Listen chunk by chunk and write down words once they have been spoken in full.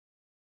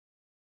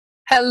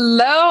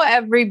Hello,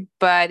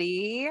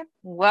 everybody.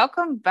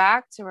 Welcome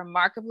back to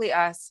Remarkably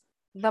Us,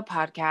 the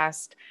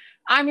podcast.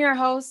 I'm your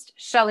host,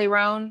 Shelly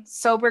Roan,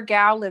 sober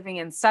gal living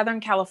in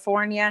Southern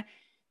California,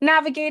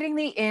 navigating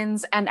the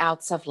ins and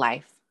outs of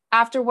life.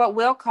 After what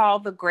we'll call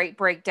the great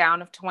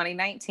breakdown of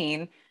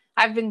 2019,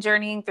 I've been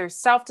journeying through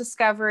self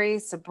discovery,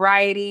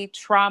 sobriety,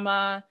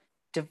 trauma,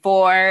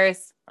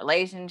 divorce,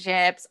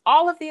 relationships,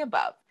 all of the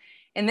above.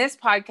 In this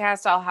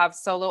podcast, I'll have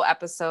solo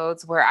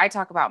episodes where I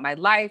talk about my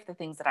life, the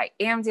things that I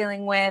am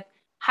dealing with,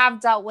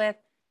 have dealt with,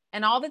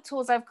 and all the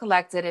tools I've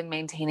collected in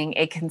maintaining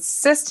a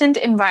consistent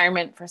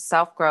environment for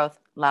self growth,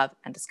 love,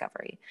 and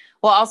discovery.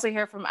 We'll also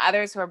hear from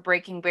others who are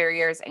breaking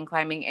barriers and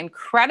climbing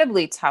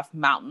incredibly tough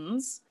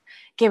mountains.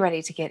 Get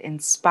ready to get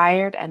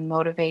inspired and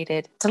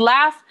motivated, to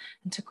laugh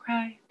and to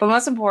cry, but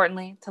most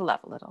importantly, to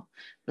love a little.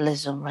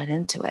 Let's jump right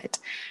into it.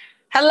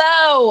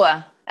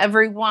 Hello,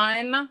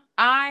 everyone.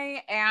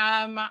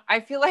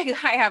 I feel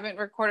like I haven't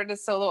recorded a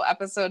solo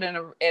episode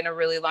in a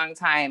really long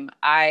time.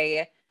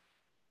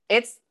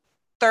 It's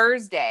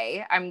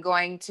Thursday. I'm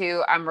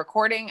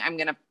recording. I'm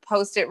going to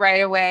post it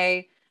right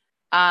away.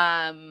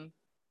 I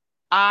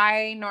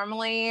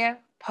normally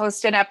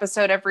post an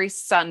episode every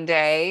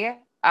Sunday.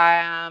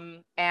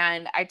 And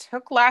I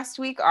took last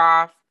week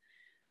off.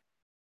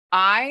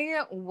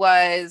 I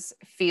was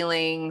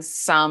feeling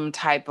some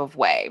type of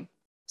way.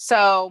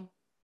 So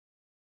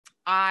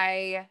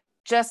I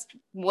just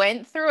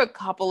went through a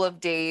couple of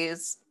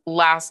days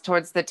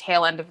towards the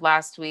tail end of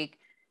last week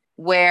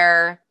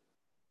where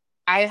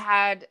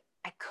I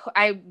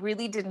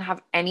really didn't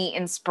have any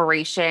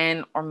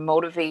inspiration or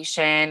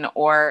motivation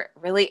or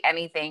really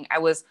anything. I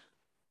was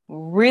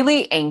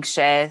really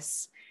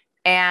anxious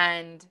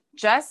and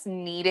just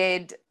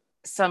needed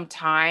some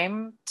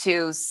time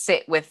to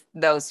sit with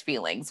those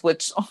feelings,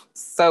 which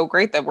so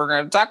great that we're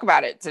going to talk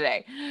about it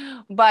today.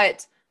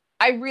 But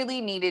I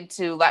really needed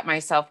to let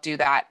myself do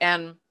that.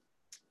 And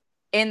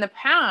in the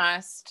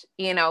past,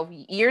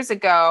 years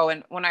ago,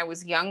 and when I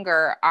was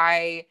younger,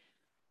 I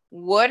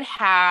would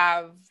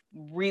have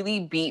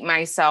really beat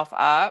myself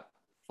up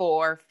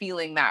for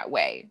feeling that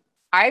way.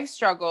 I've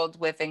struggled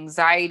with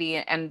anxiety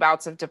and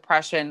bouts of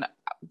depression,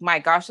 my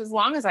gosh, as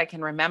long as I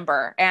can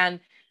remember. And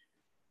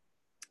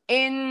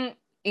when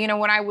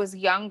I was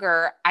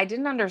younger, I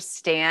didn't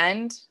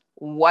understand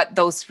what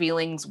those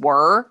feelings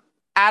were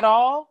at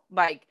all.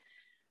 Like,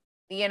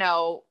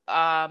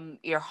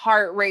 your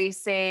heart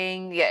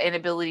racing, the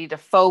inability to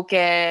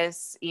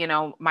focus,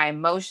 my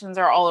emotions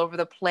are all over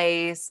the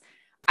place.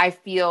 I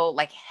feel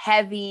like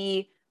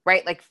heavy,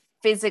 right? Like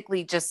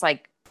physically just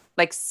like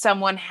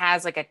someone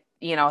has like a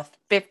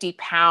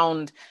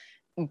 50-pound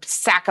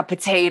sack of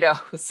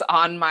potatoes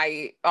on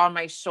my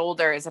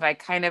shoulders. And I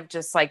kind of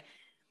just like,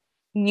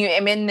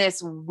 I'm in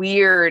this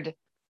weird,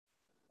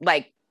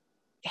 like,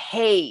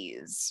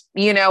 haze,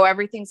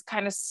 everything's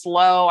kind of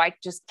slow. I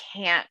just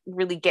can't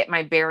really get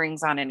my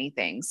bearings on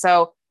anything.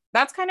 So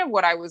that's kind of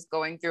what I was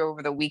going through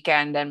over the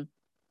weekend. And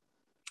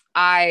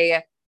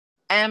I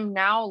am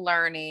now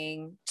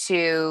learning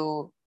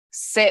to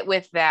sit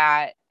with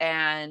that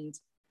and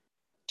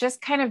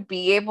just kind of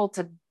be able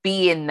to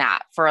be in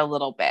that for a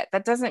little bit.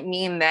 That doesn't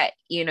mean that,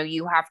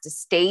 you have to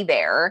stay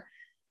there,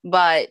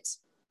 but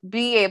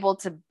be able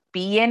to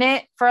be in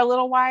it for a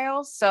little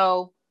while.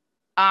 So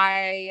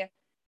I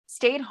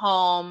stayed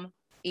home,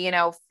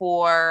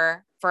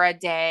 for a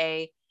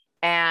day,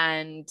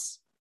 and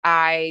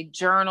I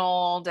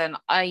journaled and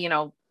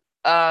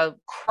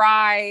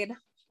cried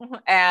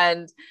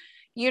and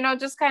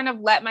just kind of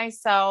let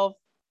myself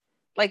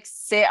like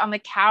sit on the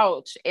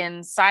couch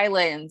in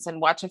silence and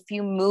watch a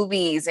few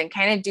movies and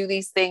kind of do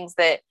these things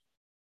that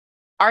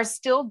are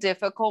still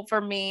difficult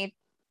for me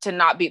to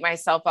not beat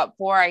myself up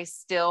for. I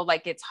still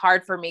it's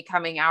hard for me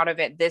coming out of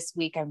it this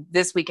week. And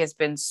this week has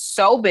been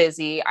so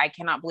busy. I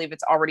cannot believe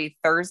it's already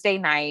Thursday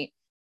night.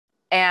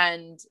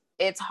 And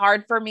it's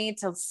hard for me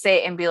to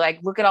sit and be like,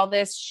 look at all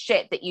this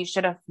shit that you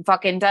should have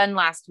fucking done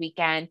last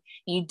weekend.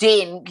 You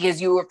didn't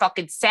because you were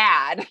fucking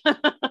sad.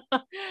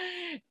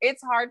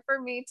 It's hard for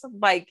me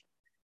to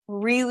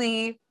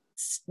really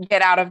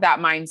get out of that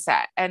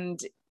mindset. And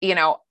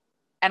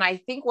I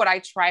think what I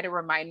try to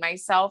remind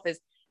myself is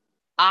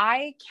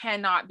I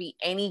cannot be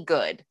any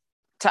good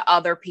to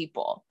other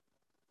people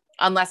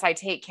unless I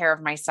take care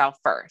of myself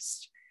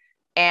first.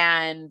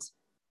 And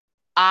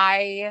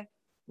I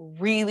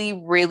really,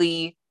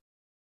 really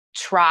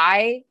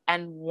try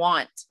and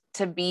want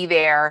to be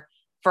there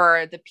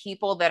for the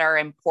people that are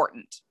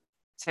important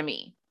to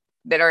me,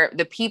 that are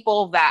the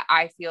people that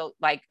I feel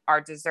like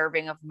are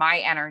deserving of my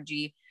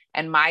energy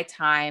and my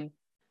time,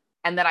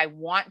 and that I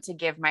want to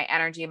give my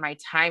energy and my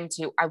time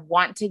to. I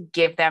want to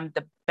give them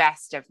the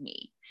best of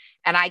me.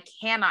 And I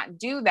cannot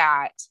do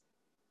that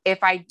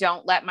if I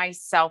don't let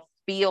myself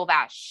feel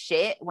that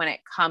shit when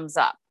it comes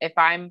up. If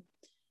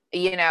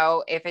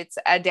if it's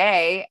a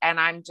day and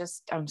I'm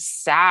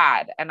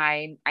sad and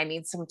I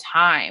need some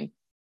time,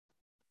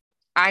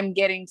 I'm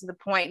getting to the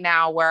point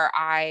now where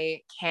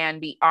I can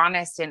be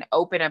honest and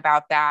open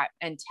about that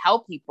and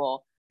tell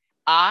people.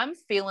 I'm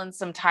feeling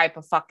some type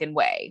of fucking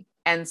way.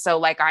 And so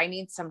like I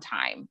need some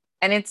time.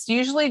 And it's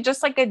usually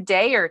just like a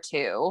day or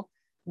two.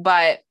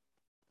 But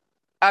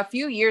a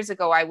few years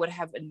ago, I would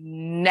have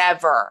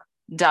never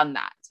done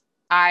that.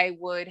 I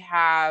would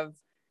have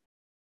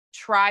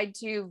tried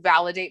to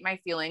validate my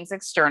feelings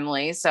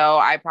externally. So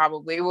I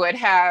probably would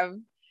have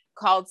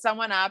called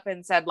someone up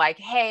and said, like,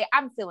 hey,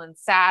 I'm feeling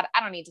sad.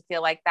 I don't need to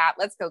feel like that.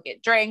 Let's go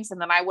get drinks. And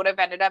then I would have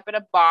ended up at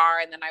a bar,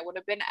 and then I would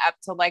have been up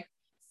till like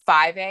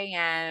 5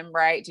 a.m.,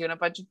 right? Doing a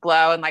bunch of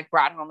blow and like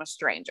brought home a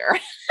stranger.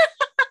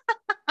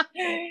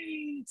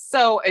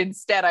 So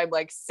instead, I'm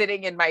like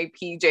sitting in my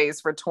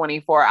PJs for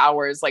 24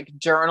 hours, like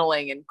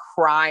journaling and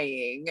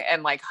crying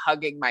and like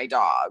hugging my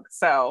dog.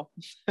 So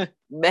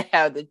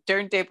the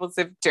turntables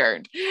have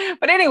turned.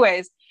 But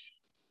anyways,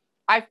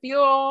 I'm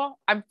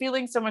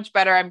feeling so much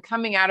better. I'm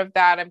coming out of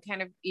that. I'm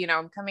kind of,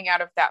 I'm coming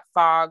out of that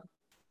fog.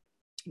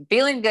 I'm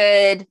feeling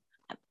good.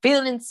 I'm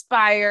feeling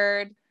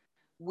inspired.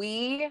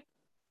 We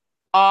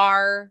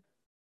are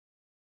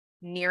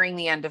nearing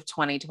the end of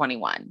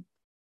 2021,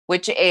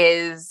 which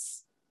is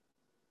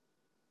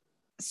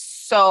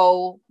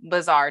so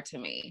bizarre to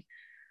me.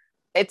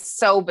 It's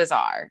so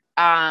bizarre.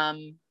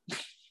 2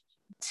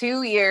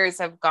 years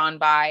have gone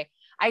by.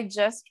 I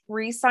just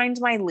re-signed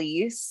my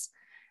lease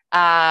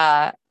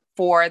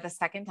for the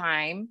second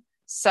time.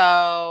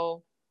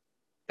 So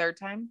third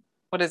time?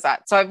 What is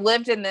that? So I've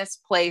lived in this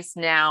place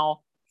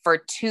now for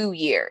 2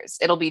 years.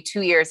 It'll be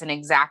 2 years in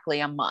exactly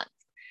a month.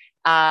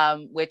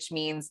 Which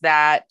means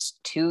that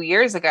 2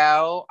 years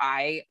ago,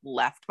 I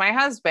left my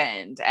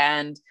husband.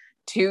 And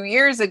 2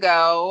 years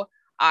ago,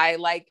 I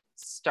like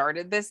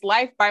started this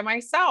life by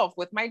myself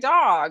with my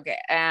dog.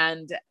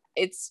 And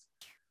it's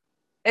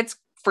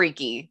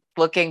freaky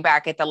looking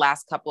back at the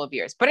last couple of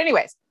years. But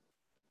anyways,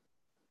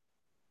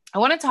 I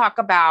want to talk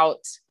about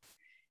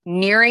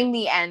nearing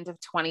the end of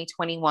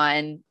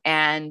 2021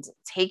 and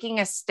taking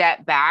a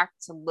step back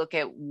to look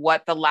at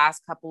what the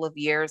last couple of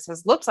years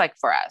has looked like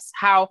for us.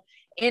 How,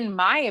 in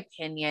my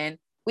opinion,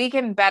 we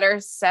can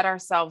better set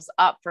ourselves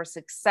up for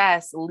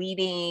success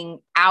leading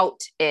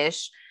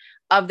out-ish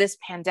of this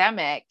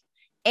pandemic.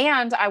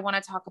 And I want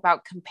to talk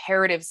about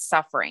comparative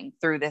suffering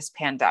through this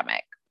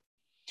pandemic.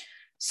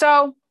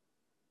 So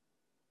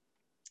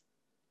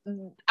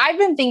I've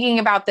been thinking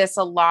about this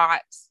a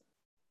lot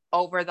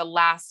over the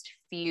last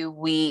few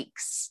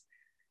weeks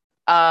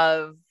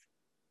of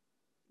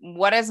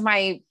what does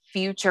my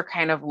future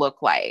kind of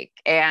look like,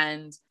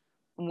 and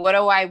what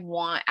do I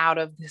want out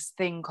of this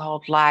thing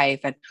called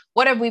life, and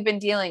what have we been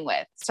dealing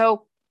with?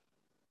 So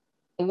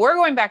we're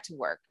going back to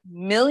work.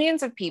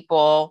 Millions of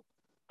people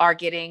are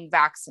getting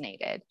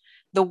vaccinated.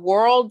 The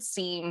world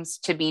seems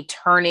to be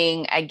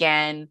turning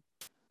again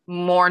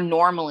more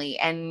normally.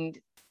 And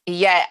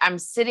yet I'm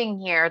sitting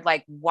here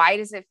like, why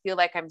does it feel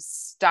like I'm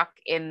stuck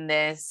in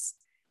this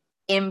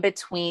in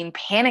between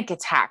panic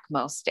attack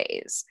most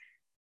days?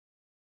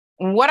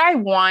 What I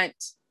want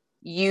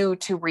you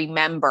to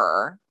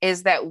remember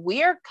is that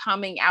we're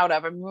coming out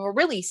of, and we're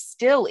really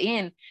still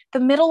in the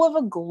middle of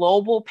a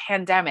global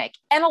pandemic,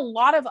 and a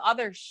lot of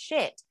other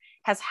shit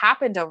has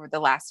happened over the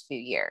last few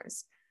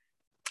years.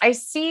 I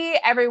see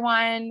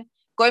everyone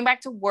going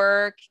back to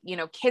work,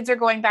 kids are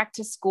going back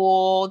to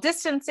school,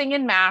 distancing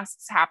and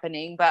masks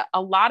happening, but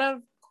a lot of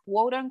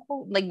quote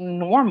unquote like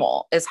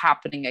normal is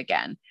happening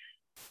again.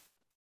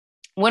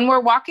 When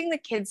we're walking the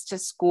kids to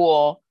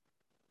school,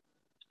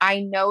 I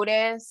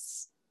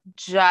notice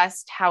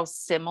just how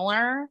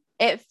similar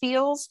it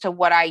feels to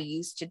what I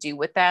used to do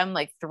with them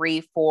like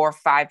 3, 4,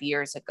 5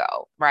 years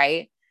ago,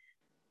 right?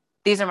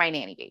 These are my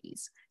nanny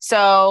babies.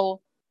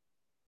 So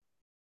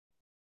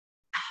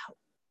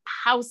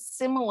how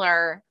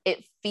similar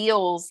it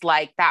feels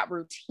like that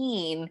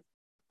routine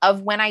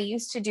of when I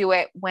used to do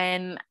it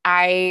when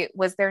I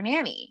was their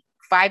nanny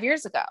 5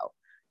 years ago.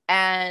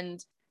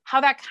 And how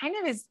that kind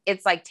of is,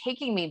 it's like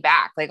taking me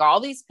back. Like all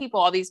these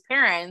people, all these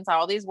parents,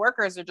 all these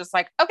workers are just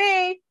like,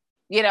 okay,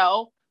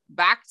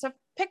 back to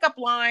pickup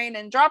line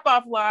and drop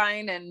off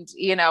line and,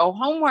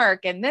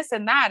 homework and this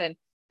and that, and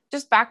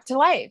just back to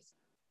life.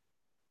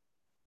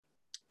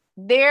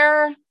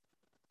 There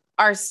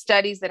are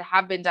studies that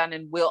have been done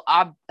and will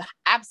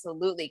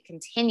absolutely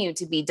continue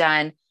to be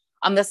done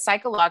on the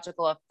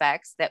psychological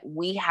effects that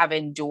we have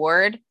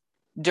endured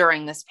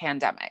during this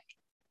pandemic.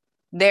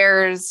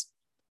 There's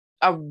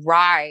a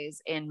rise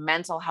in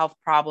mental health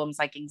problems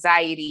like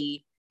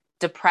anxiety,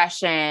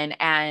 depression,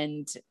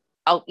 and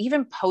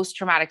even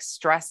post-traumatic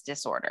stress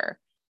disorder.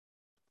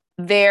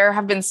 There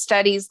have been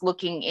studies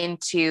looking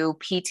into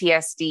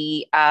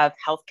PTSD of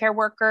healthcare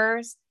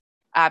workers,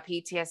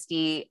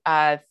 PTSD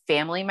of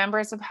family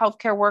members of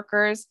healthcare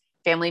workers,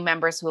 family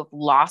members who have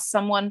lost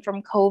someone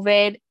from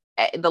COVID.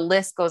 The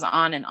list goes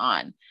on and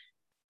on.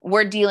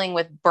 We're dealing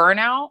with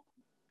burnout,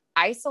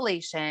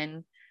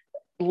 isolation,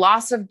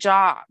 loss of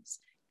jobs,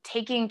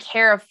 taking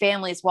care of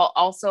families while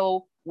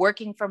also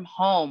working from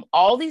home.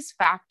 All these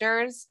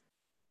factors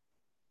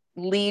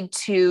lead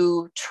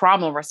to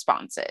trauma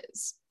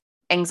responses,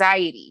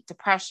 anxiety,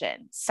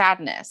 depression,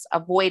 sadness,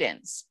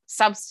 avoidance,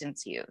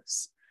 substance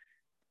use.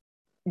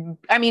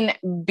 I mean,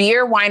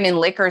 beer, wine, and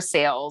liquor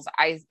sales,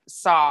 I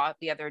saw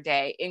the other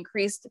day,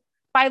 increased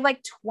by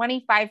like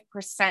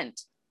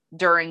 25%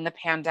 during the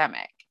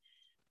pandemic.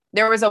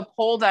 There was a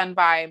poll done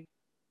by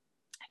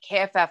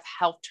KFF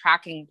Health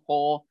Tracking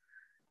Poll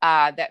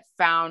that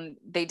found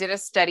they did a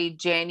study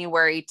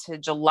January to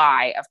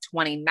July of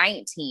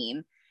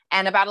 2019,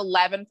 and about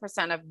 11%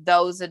 of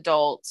those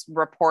adults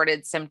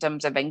reported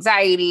symptoms of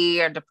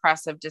anxiety or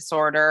depressive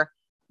disorder,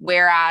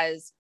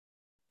 whereas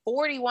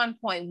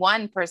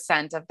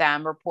 41.1% of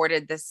them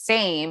reported the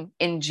same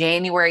in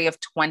January of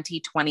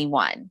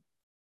 2021.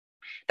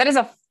 That is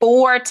a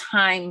 4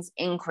 times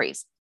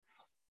increase,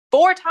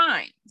 4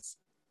 times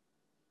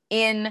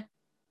in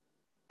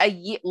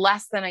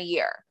less than a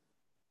year.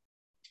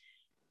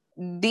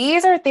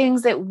 These are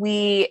things that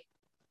we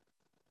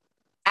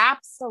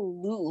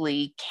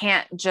absolutely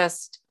can't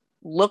just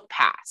look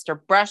past or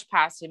brush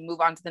past and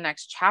move on to the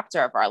next chapter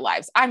of our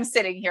lives. I'm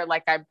sitting here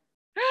like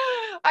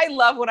I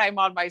love when I'm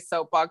on my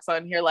soapbox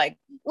on here, like,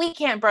 we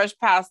can't brush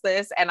past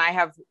this. And I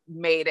have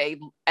made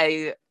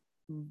a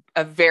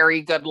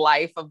very good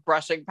life of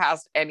brushing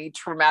past any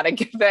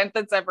traumatic event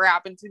that's ever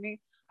happened to me.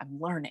 I'm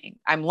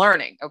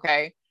learning.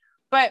 Okay.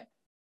 But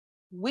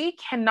we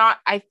cannot,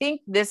 I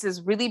think this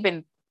has really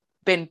been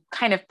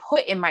kind of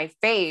put in my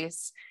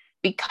face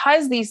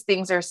because these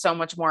things are so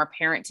much more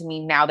apparent to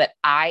me now that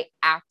I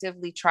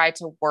actively try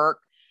to work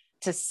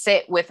to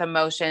sit with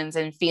emotions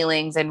and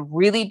feelings and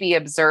really be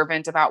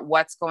observant about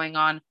what's going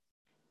on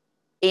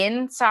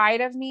inside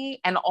of me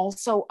and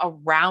also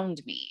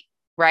around me,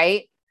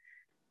 right?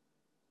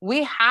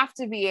 We have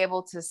to be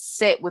able to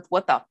sit with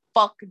what the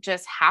fuck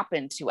just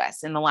happened to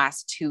us in the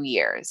last 2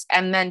 years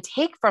and then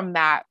take from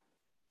that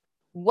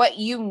what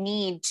you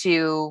need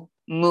to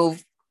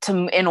move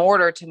to in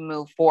order to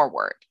move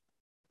forward.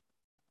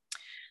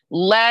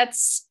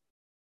 Let's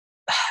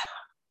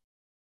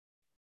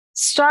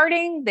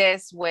starting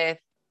this with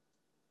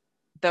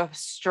the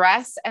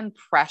stress and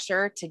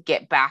pressure to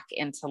get back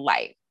into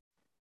life.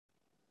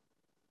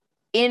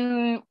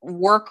 In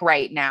work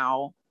right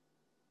now,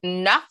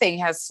 nothing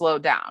has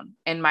slowed down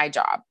in my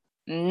job,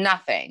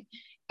 nothing.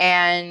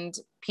 And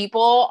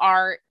people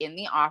are in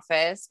the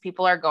office,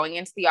 people are going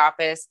into the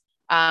office.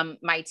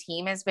 My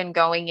team has been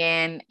going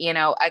in,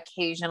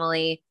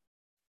 occasionally.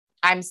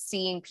 I'm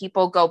seeing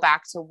people go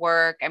back to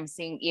work. I'm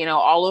seeing,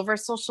 all over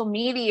social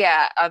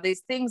media,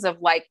 these things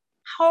of like,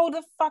 how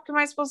the fuck am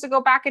I supposed to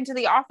go back into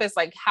the office?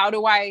 Like, how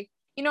do I,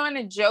 in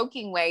a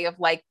joking way of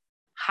like,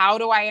 how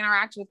do I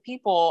interact with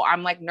people?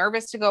 I'm like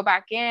nervous to go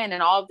back in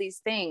and all of these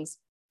things.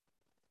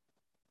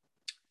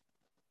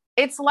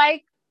 It's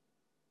like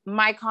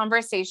my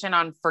conversation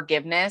on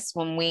forgiveness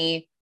when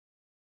we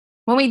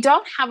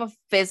don't have a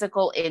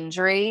physical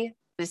injury,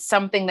 is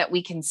something that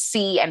we can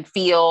see and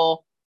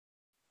feel,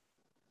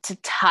 to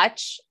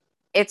touch.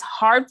 It's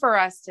hard for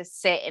us to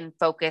sit and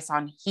focus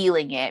on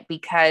healing it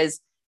because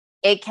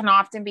it can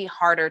often be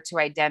harder to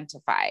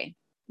identify,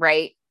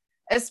 right?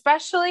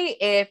 Especially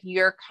if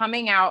you're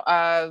coming out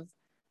of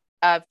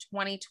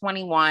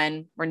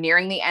 2021, we're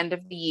nearing the end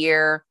of the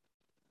year.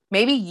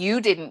 Maybe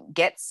you didn't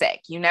get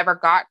sick. You never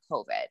got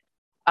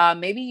COVID.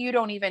 Maybe you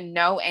don't even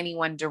know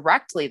anyone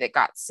directly that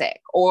got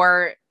sick,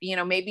 or,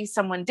 maybe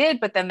someone did,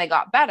 but then they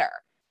got better.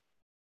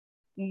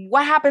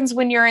 What happens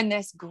when you're in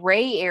this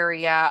gray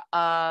area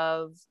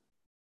of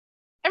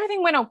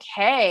everything went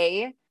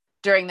okay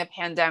during the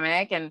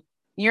pandemic and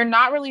you're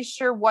not really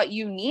sure what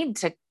you need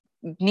to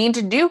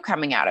do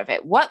coming out of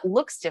it? What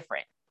looks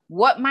different?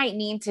 What might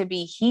need to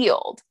be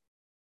healed?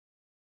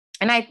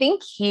 And I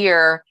think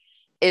here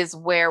is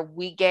where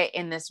we get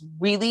in this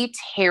really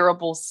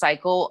terrible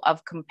cycle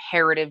of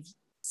comparative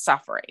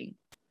suffering,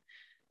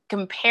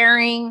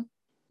 comparing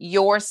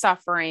your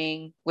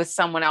suffering with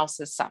someone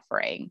else's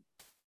suffering.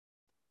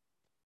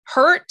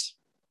 Hurt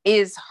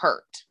is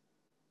hurt.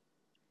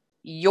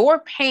 Your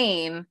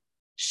pain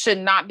should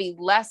not be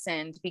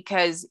lessened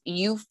because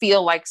you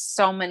feel like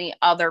so many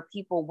other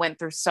people went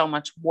through so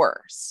much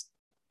worse.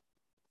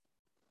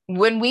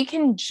 When we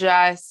can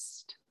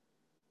just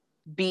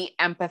be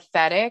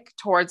empathetic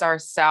towards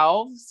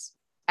ourselves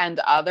and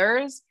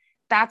others,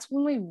 that's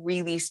when we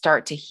really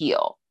start to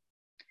heal.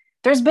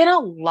 There's been a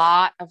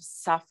lot of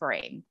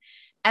suffering.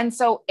 And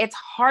so it's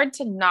hard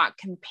to not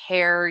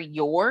compare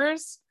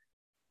yours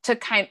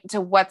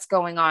to what's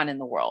going on in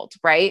the world,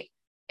 right?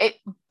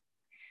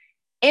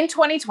 In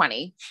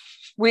 2020,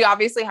 we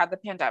obviously had the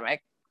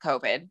pandemic,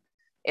 COVID.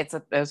 It's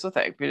a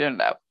thing. We didn't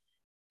know.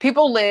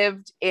 People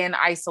lived in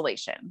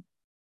isolation.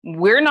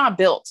 We're not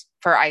built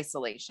for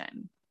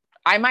isolation.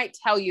 I might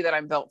tell you that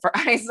I'm built for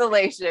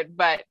isolation,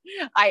 but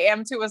I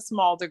am to a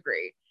small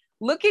degree.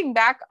 Looking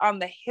back on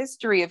the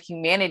history of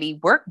humanity,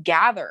 we're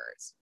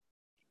gatherers.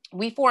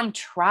 We form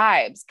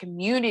tribes,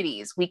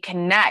 communities, we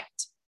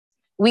connect,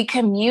 we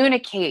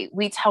communicate,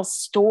 we tell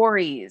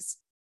stories,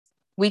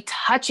 we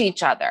touch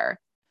each other.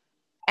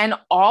 And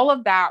all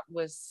of that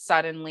was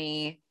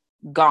suddenly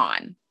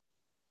gone.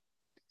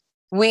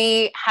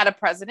 We had a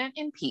president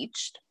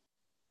impeached.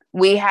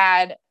 We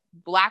had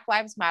Black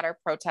Lives Matter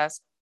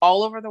protests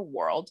all over the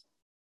world.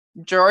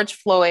 George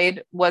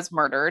Floyd was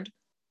murdered,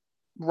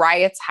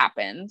 riots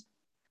happened,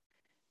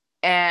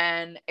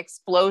 an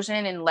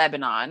explosion in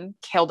Lebanon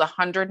killed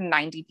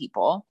 190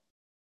 people,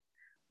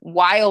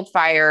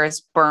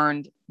 wildfires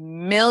burned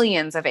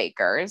millions of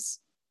acres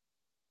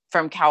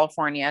from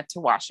California to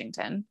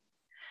Washington.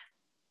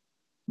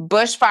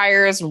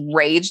 Bushfires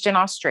raged in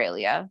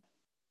Australia.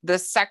 The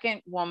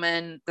second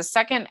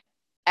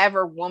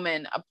ever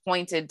woman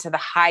appointed to the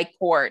High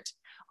Court,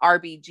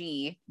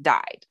 RBG,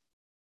 died.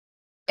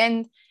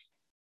 And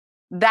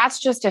that's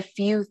just a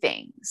few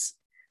things.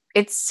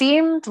 It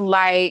seemed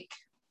like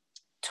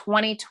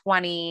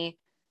 2020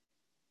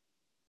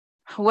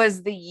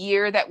 was the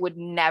year that would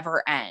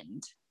never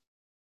end.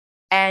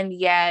 And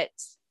yet,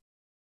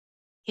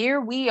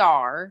 here we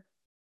are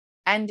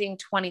ending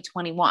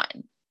 2021.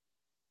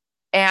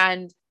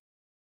 And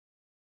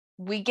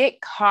we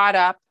get caught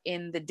up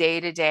in the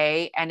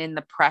day-to-day and in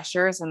the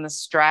pressures and the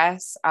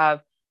stress of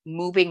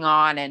moving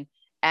on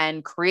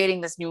and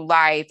creating this new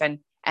life and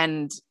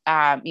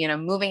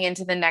moving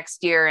into the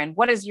next year. And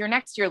what does your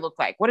next year look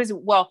like? What is it?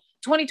 Well,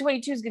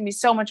 2022 is going to be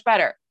so much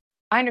better.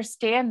 I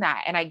understand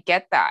that. And I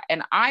get that.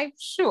 And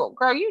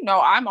girl,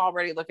 I'm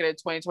already looking at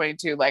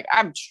 2022. Like,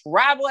 I'm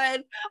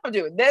traveling, I'm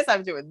doing this,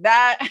 I'm doing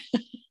that.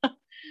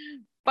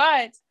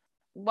 But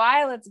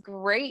while it's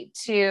great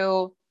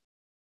to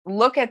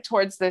look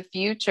towards the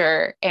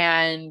future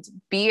and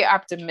be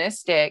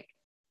optimistic,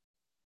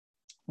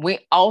 we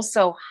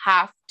also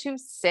have to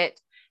sit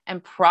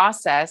and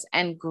process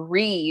and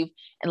grieve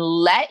and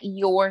let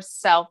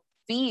yourself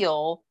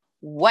feel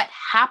what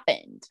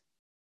happened.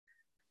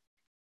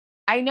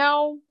 I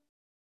know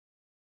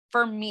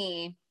for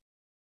me,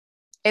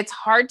 it's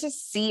hard to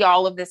see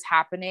all of this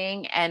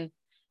happening and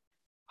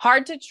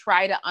hard to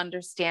try to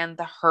understand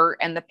the hurt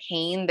and the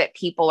pain that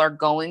people are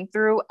going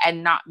through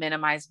and not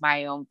minimize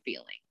my own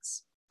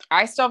feelings.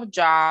 I still have a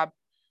job.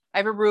 I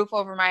have a roof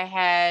over my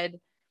head.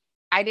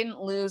 I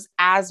didn't lose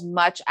as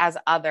much as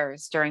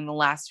others during the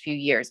last few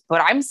years,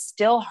 but I'm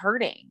still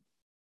hurting.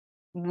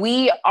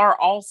 We are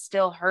all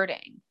still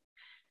hurting.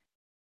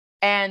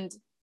 And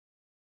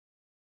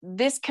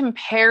this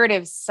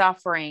comparative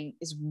suffering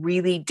is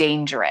really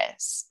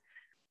dangerous.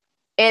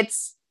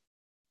 It's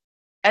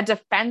a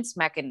defense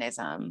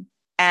mechanism,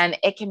 and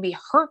it can be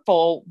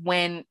hurtful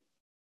when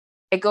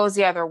it goes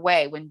the other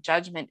way, when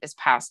judgment is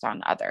passed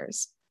on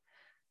others.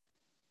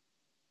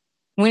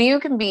 When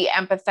you can be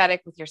empathetic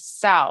with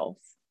yourself,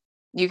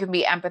 you can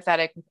be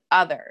empathetic with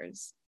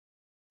others,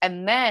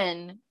 and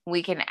then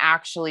we can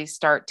actually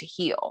start to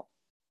heal.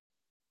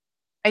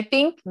 I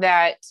think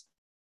that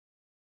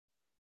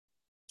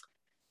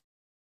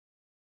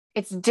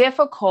it's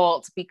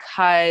difficult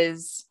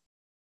because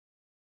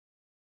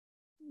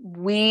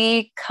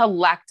we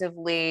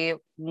collectively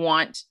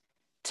want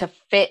to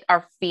fit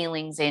our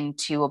feelings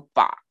into a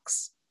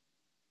box.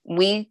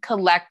 We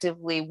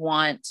collectively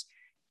want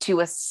to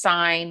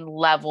assign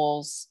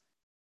levels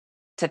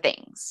to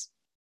things.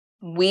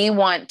 We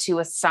want to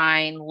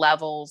assign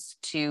levels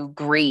to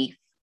grief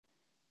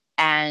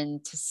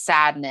and to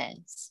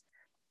sadness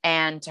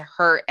and to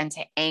hurt and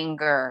to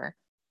anger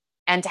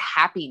and to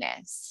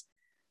happiness.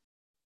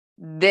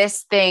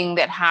 This thing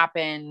that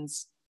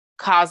happens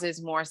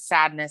causes more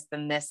sadness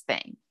than this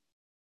thing.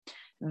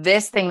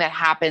 This thing that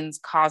happens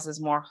causes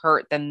more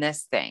hurt than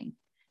this thing.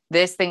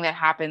 This thing that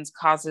happens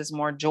causes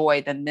more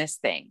joy than this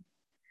thing.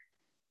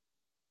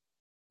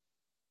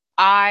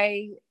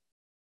 I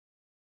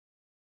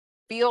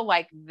feel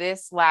like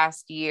this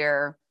last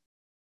 2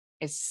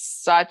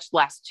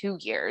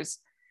 years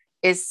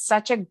is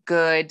such a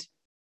good,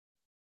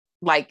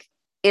 like,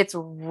 it's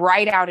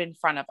right out in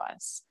front of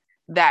us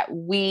that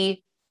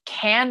we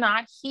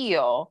cannot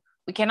heal.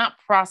 We cannot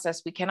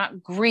process, we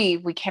cannot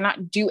grieve, we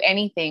cannot do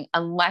anything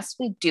unless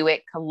we do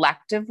it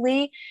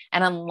collectively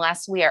and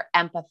unless we are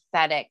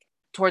empathetic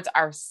towards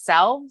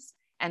ourselves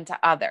and to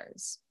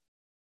others.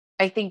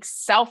 I think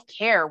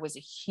self-care was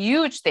a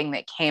huge thing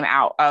that came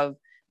out of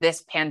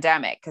this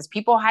pandemic because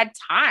people had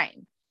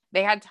time.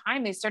 They had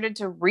time. They started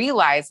to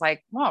realize,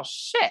 like, well,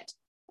 shit,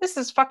 this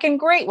is fucking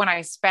great when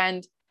I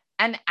spend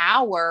an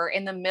hour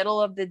in the middle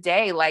of the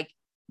day, like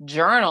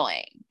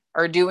journaling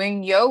or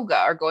doing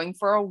yoga or going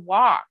for a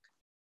walk.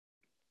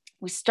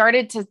 We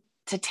started to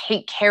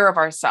take care of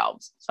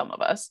ourselves, some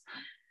of us.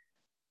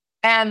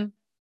 And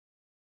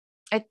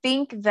I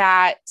think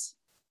that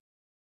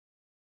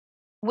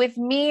with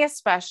me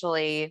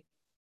especially,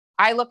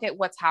 I look at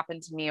what's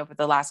happened to me over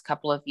the last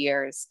couple of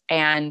years,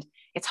 and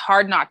it's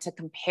hard not to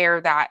compare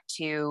that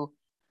to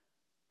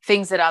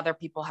things that other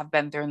people have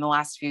been through in the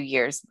last few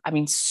years. I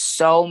mean,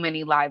 so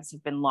many lives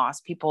have been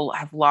lost. People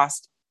have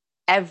lost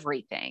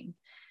everything.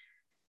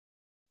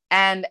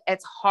 And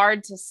it's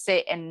hard to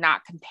sit and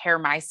not compare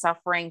my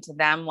suffering to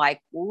them. Like,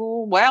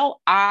 ooh,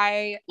 well,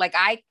 I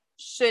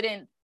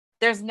shouldn't,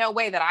 there's no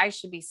way that I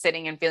should be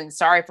sitting and feeling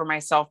sorry for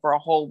myself for a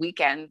whole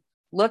weekend.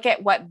 Look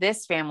at what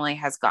this family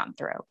has gone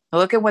through.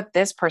 Look at what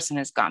this person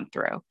has gone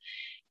through.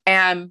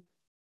 And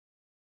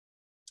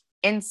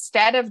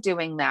instead of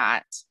doing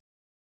that,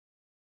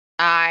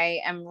 I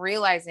am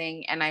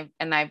realizing, and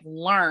I've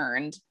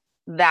learned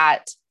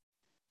that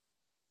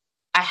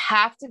I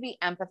have to be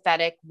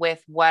empathetic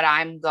with what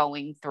I'm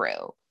going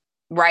through,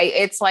 right?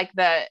 It's like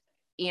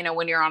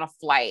when you're on a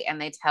flight and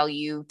they tell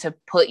you to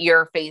put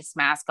your face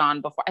mask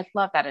on before. I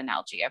love that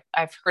analogy.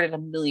 I've heard it a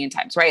million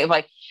times, right?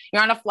 Like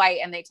you're on a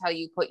flight and they tell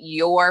you put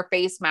your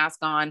face mask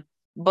on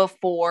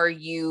before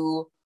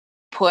you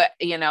put,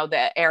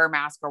 the air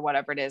mask or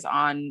whatever it is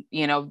on,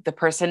 the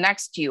person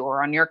next to you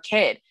or on your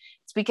kid.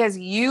 It's because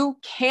you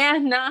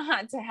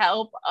cannot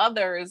help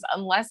others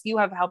unless you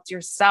have helped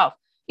yourself.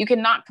 You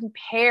cannot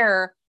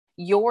compare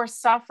your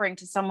suffering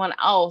to someone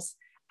else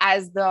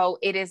as though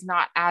it is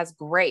not as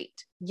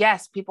great.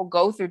 Yes, people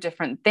go through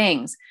different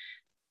things,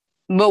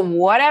 but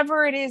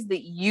whatever it is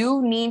that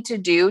you need to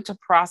do to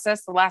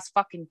process the last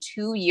fucking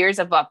 2 years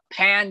of a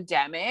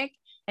pandemic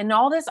and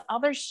all this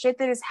other shit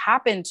that has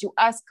happened to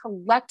us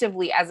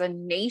collectively as a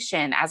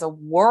nation, as a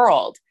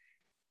world,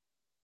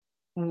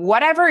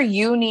 whatever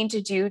you need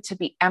to do to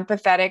be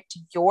empathetic to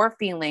your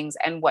feelings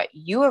and what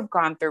you have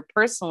gone through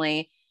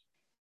personally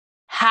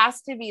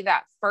has to be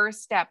that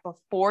first step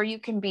before you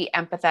can be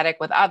empathetic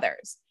with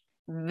others.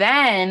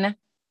 Then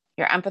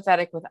you're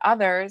empathetic with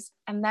others,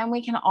 and then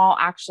we can all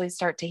actually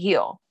start to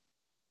heal.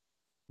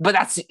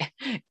 But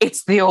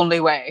it's the only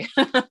way.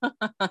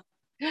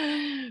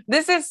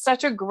 This is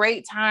such a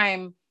great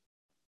time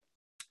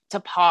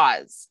to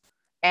pause.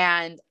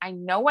 And I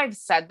know I've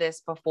said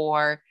this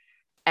before,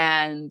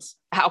 and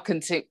I'll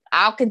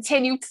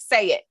continue to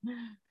say it.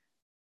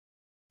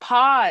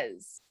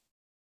 Pause.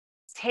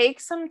 Take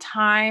some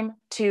time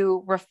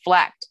to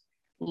reflect.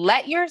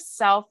 Let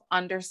yourself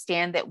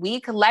understand that we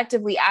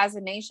collectively as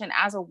a nation,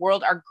 as a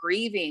world, are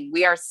grieving.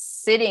 We are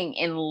sitting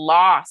in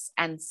loss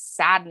and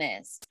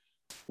sadness.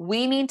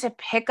 We need to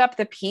pick up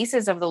the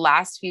pieces of the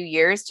last few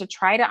years to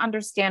try to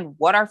understand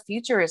what our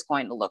future is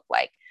going to look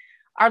like.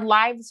 Our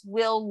lives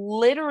will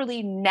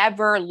literally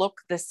never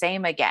look the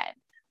same again.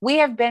 We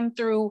have been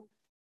through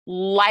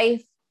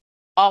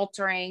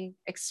life-altering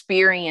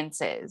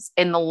experiences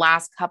in the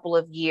last couple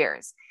of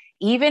years.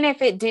 Even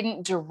if it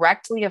didn't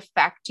directly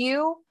affect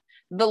you,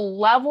 the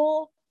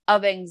level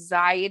of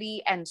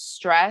anxiety and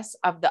stress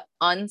of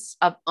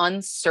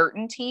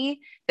uncertainty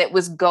that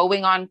was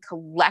going on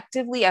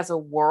collectively as a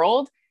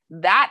world,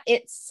 that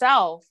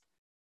itself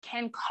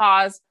can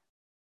cause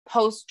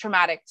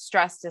post-traumatic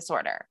stress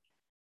disorder.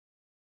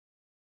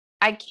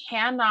 I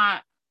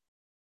cannot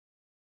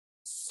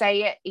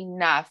say it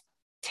enough.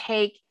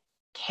 Take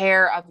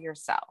care of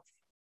yourself.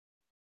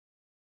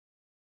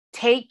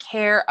 Take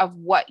care of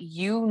what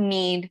you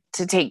need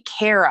to take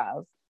care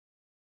of,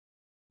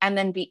 and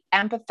then be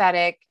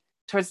empathetic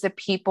towards the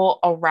people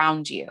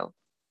around you.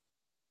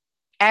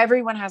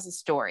 Everyone has a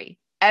story.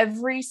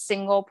 Every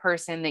single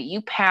person that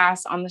you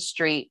pass on the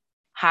street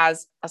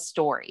has a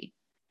story.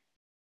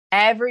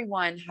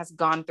 Everyone has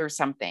gone through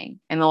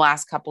something in the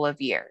last couple of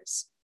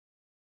years.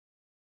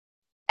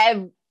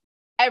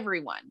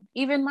 Everyone,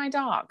 even my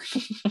dog.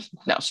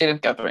 No, she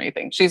didn't go through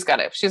anything. She's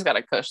got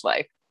a cush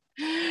life.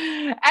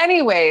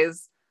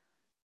 Anyways,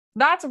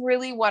 that's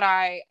really what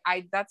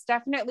that's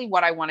definitely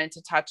what I wanted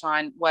to touch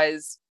on.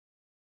 Was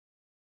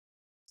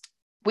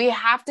we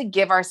have to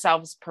give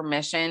ourselves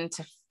permission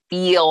to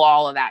feel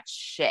all of that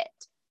shit.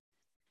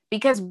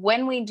 Because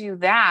when we do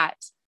that,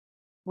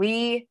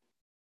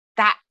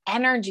 that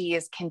energy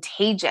is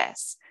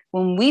contagious.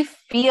 When we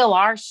feel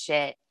our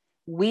shit,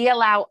 we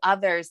allow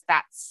others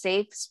that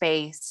safe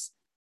space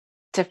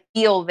to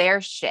feel their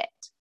shit.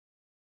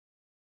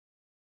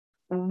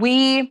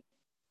 What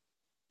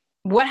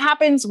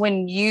happens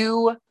when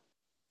you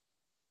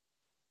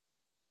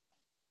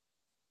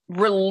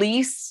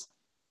release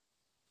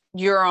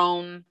your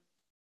own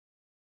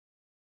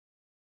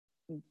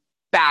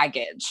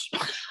baggage?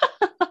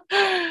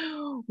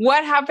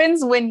 What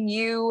happens when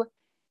you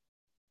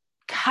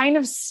kind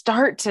of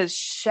start to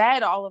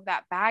shed all of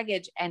that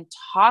baggage and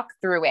talk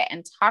through it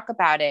and talk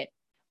about it?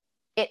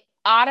 It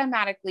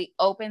automatically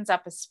opens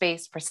up a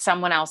space for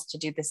someone else to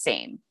do the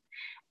same.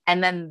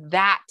 And then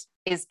that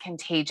is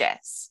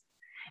contagious.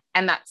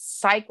 And that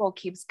cycle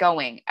keeps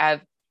going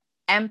of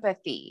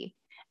empathy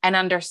and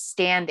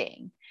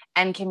understanding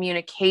and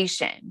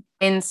communication,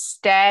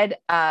 instead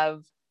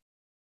of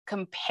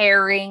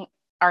comparing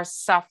our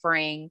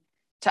suffering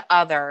to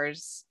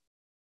others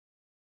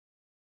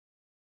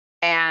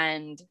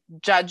and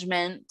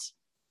judgment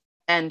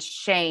and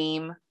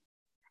shame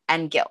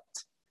and guilt.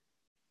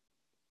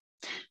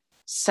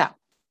 So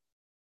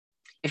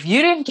if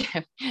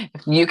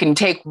you can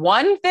take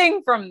one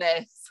thing from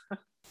this,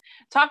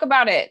 talk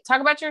about it. Talk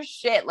about your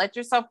shit. Let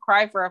yourself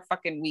cry for a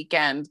fucking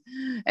weekend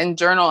and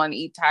journal and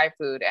eat Thai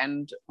food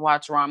and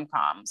watch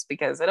rom-coms,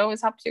 because it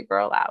always helps your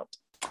girl out.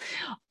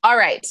 All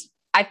right.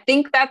 I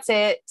think that's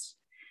it.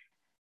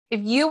 If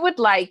you would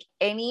like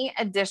any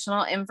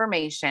additional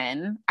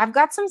information, I've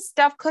got some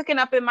stuff cooking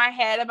up in my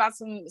head about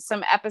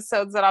some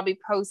episodes that I'll be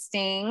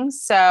posting.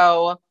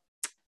 So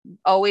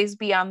always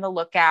be on the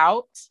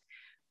lookout.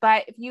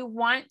 But if you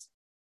want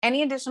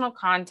any additional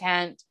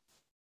content,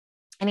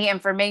 any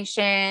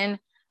information,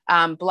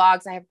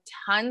 blogs, I have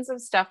tons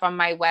of stuff on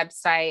my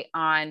website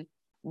on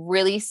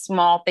really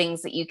small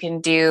things that you can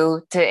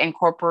do to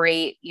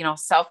incorporate,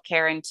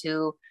 self-care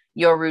into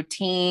your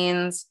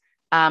routines.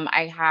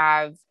 I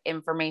have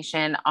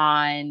information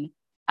on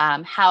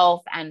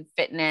health and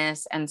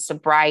fitness and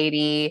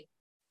sobriety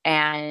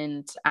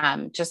and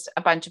just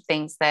a bunch of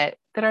things that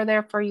are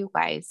there for you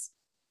guys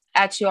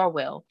at your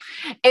will.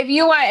 If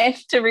you want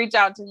to reach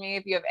out to me,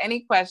 if you have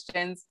any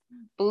questions,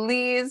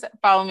 please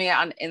follow me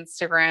on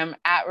Instagram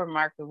at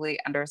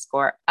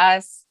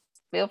remarkably_us.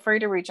 Feel free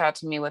to reach out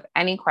to me with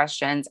any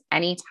questions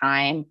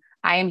anytime.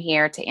 I am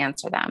here to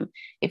answer them.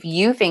 If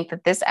you think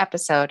that this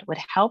episode would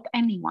help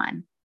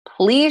anyone,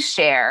 please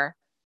share,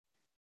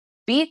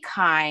 be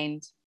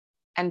kind,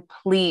 and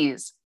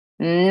please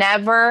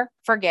never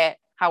forget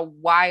how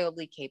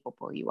wildly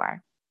capable you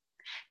are.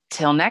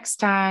 Till next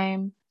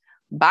time,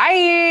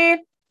 bye.